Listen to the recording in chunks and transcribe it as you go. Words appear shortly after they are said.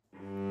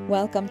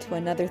Welcome to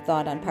another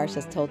thought on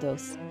Parshas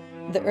Toldos.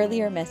 The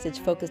earlier message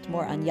focused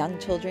more on young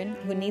children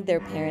who need their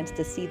parents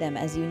to see them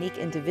as unique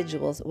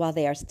individuals while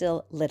they are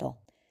still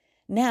little.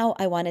 Now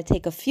I want to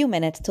take a few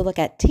minutes to look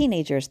at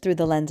teenagers through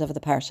the lens of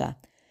the Parsha.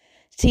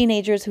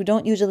 Teenagers who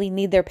don't usually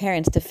need their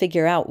parents to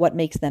figure out what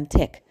makes them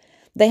tick.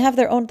 They have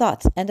their own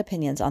thoughts and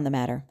opinions on the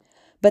matter,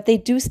 but they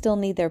do still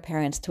need their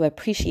parents to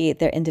appreciate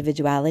their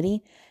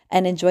individuality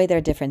and enjoy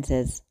their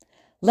differences.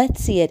 Let's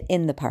see it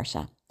in the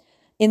Parsha.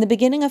 In the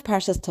beginning of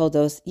Parshas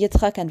Toldos,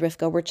 Yitzchak and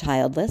Rivka were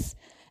childless,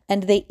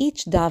 and they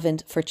each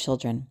davened for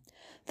children.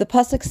 The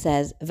pasuk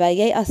says,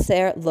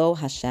 "Vaye'aser lo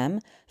Hashem,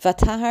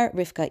 vatahar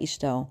Rivka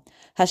ishto."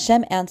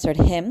 Hashem answered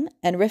him,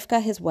 and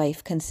Rivka his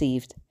wife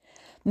conceived.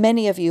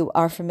 Many of you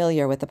are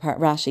familiar with the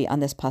Rashi on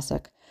this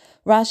pasuk.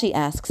 Rashi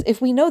asks,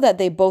 if we know that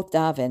they both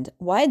davened,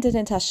 why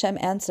didn't Hashem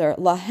answer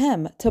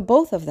lahem to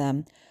both of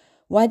them?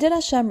 Why did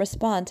Hashem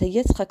respond to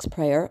Yitzchak's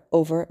prayer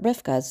over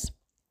Rivka's?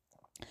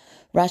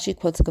 Rashi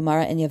quotes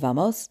Gemara in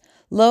Yevamos,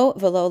 "Lo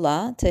velo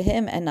la," to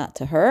him and not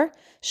to her,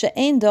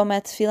 she'ein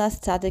domet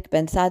tfilas tzadik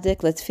ben tzadik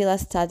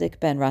letfilas tzadik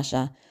ben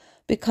rasha,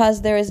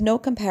 because there is no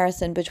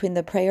comparison between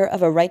the prayer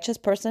of a righteous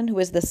person who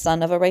is the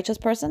son of a righteous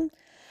person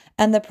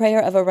and the prayer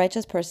of a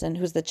righteous person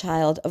who is the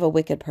child of a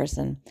wicked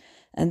person.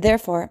 And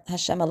therefore,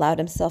 Hashem allowed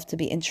himself to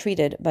be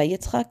entreated by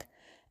Yitzchak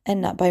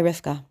and not by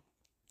Rivka.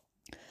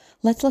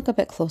 Let's look a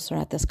bit closer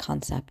at this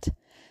concept.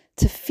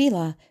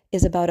 Tefillah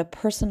is about a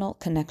personal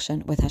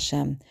connection with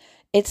Hashem.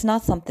 It's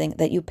not something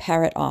that you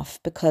parrot off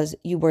because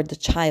you were the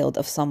child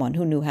of someone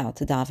who knew how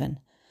to daven.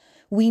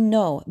 We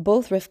know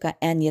both Rivka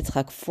and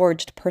Yitzchak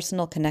forged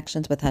personal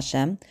connections with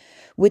Hashem,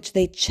 which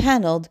they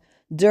channeled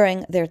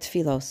during their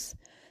tefillos.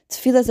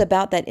 Tefillah is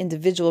about that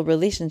individual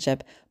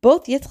relationship.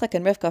 Both Yitzchak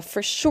and Rivka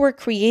for sure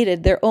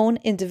created their own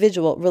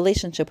individual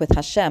relationship with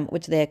Hashem,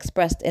 which they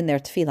expressed in their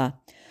tefillah.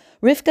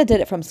 Rivka did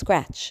it from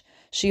scratch.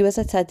 She was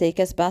a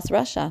tzaddikas bas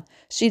rasha.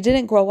 She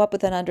didn't grow up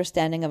with an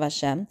understanding of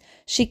Hashem.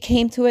 She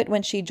came to it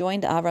when she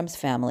joined Avram's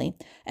family.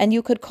 And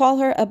you could call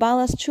her a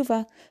balas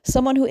tshuva,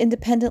 someone who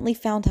independently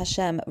found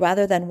Hashem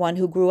rather than one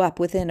who grew up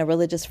within a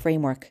religious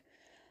framework.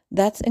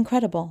 That's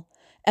incredible.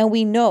 And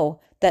we know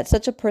that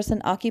such a person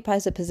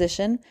occupies a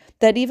position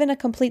that even a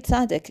complete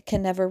tzaddik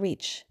can never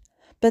reach.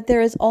 But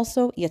there is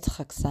also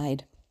Yitzchak's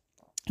side.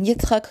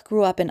 Yitzchak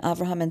grew up in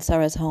Avraham and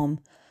Sarah's home.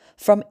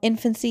 From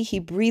infancy, he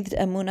breathed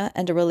emunah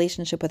and a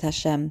relationship with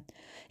Hashem.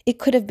 It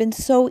could have been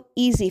so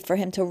easy for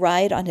him to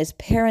ride on his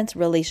parents'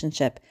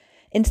 relationship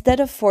instead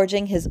of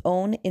forging his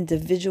own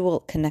individual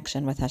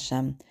connection with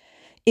Hashem.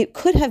 It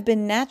could have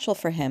been natural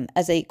for him,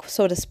 as a,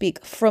 so to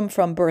speak, from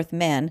birth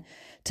man,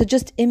 to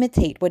just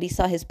imitate what he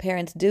saw his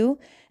parents do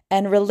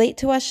and relate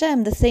to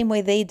Hashem the same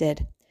way they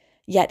did.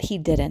 Yet he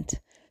didn't.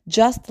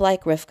 Just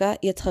like Rivka,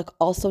 Yitzchak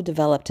also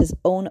developed his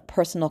own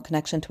personal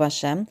connection to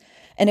Hashem,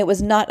 and it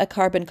was not a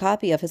carbon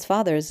copy of his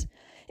father's.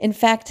 In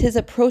fact, his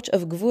approach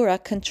of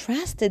Gvura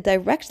contrasted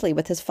directly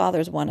with his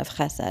father's one of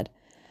Chesed.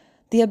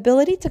 The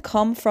ability to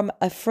come from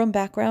a frum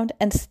background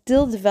and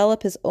still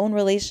develop his own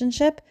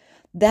relationship,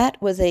 that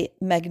was a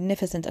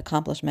magnificent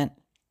accomplishment.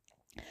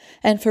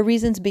 And for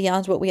reasons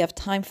beyond what we have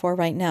time for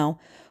right now,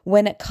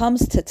 when it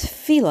comes to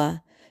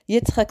tefillah,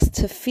 Yitzchak's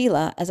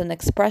tefillah as an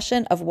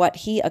expression of what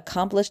he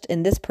accomplished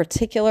in this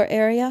particular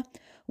area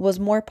was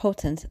more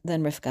potent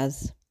than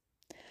Rivka's.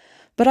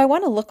 But I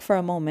want to look for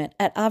a moment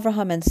at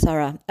Avraham and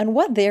Sarah and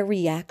what their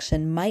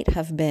reaction might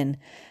have been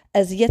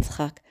as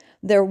Yitzchak,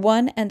 their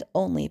one and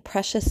only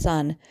precious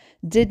son,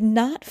 did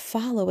not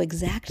follow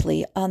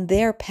exactly on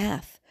their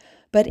path,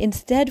 but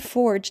instead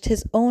forged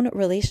his own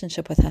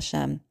relationship with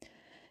Hashem.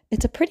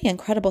 It's a pretty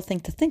incredible thing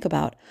to think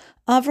about.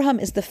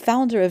 Avraham is the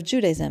founder of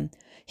Judaism.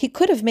 He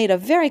could have made a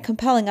very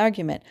compelling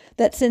argument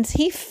that since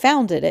he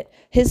founded it,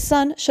 his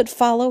son should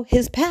follow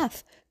his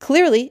path.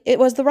 Clearly, it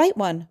was the right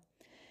one.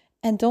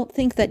 And don't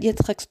think that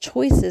Yitzchak's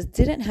choices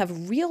didn't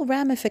have real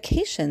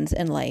ramifications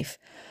in life.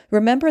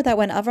 Remember that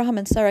when Avraham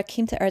and Sarah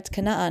came to Eretz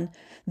Canaan,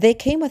 they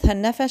came with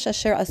Hanefesh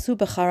Asher Asu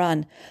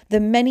B'Charan, the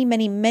many,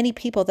 many, many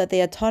people that they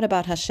had taught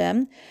about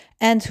Hashem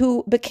and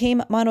who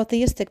became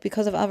monotheistic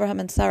because of Avraham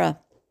and Sarah.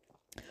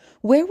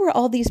 Where were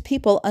all these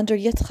people under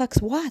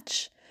Yitzchak's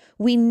watch?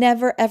 We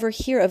never ever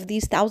hear of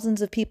these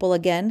thousands of people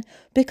again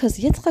because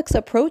Yitzchak's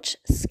approach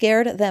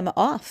scared them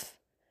off.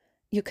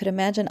 You could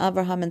imagine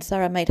Avraham and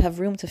Sarah might have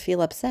room to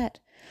feel upset.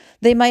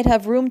 They might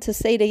have room to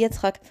say to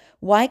Yitzchak,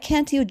 why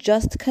can't you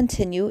just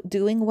continue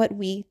doing what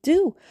we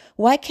do?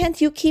 Why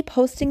can't you keep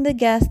hosting the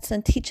guests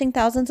and teaching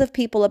thousands of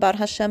people about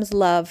Hashem's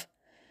love?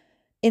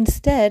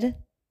 Instead,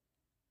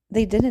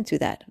 they didn't do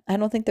that. I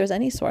don't think there's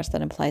any source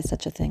that implies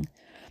such a thing.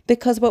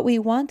 Because what we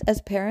want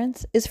as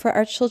parents is for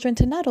our children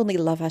to not only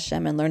love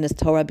Hashem and learn His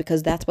Torah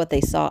because that's what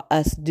they saw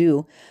us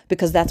do,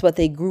 because that's what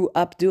they grew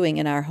up doing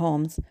in our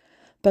homes,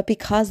 but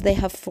because they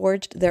have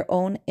forged their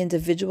own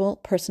individual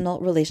personal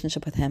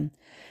relationship with Him.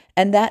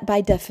 And that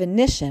by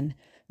definition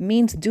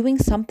means doing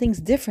some things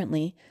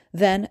differently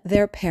than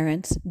their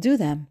parents do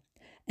them.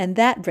 And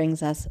that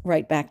brings us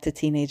right back to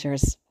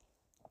teenagers.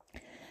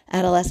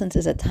 Adolescence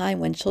is a time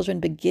when children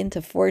begin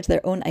to forge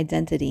their own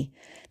identity.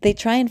 They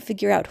try and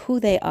figure out who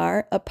they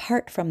are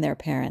apart from their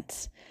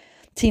parents.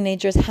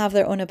 Teenagers have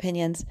their own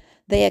opinions,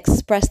 they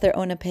express their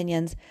own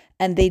opinions,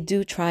 and they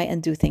do try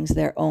and do things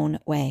their own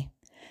way.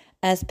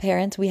 As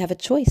parents, we have a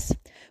choice.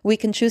 We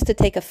can choose to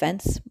take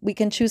offense. We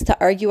can choose to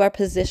argue our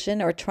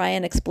position or try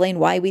and explain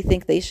why we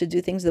think they should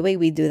do things the way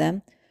we do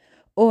them.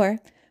 Or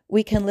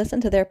we can listen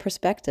to their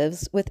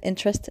perspectives with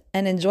interest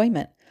and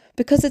enjoyment,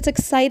 because it's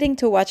exciting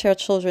to watch our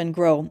children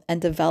grow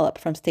and develop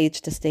from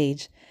stage to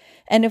stage.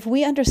 And if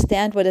we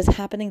understand what is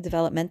happening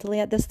developmentally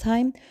at this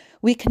time,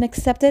 we can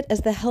accept it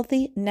as the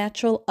healthy,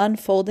 natural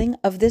unfolding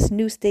of this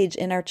new stage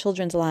in our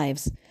children's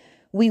lives.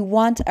 We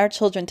want our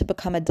children to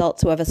become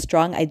adults who have a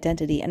strong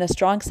identity and a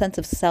strong sense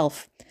of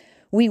self.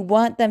 We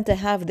want them to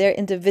have their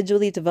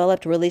individually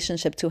developed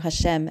relationship to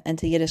Hashem and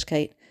to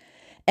Yiddishkeit.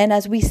 And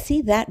as we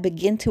see that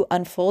begin to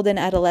unfold in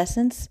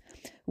adolescence,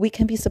 we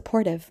can be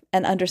supportive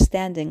and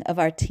understanding of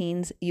our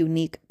teens'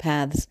 unique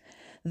paths.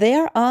 They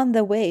are on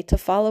the way to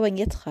following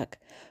Yitzchak,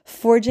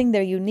 forging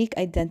their unique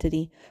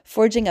identity,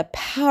 forging a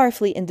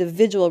powerfully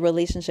individual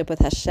relationship with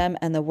Hashem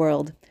and the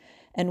world.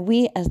 And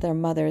we, as their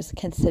mothers,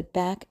 can sit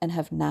back and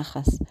have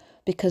nachas,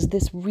 because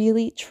this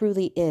really,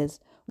 truly is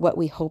what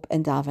we hope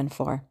and daven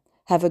for.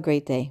 Have a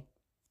great day.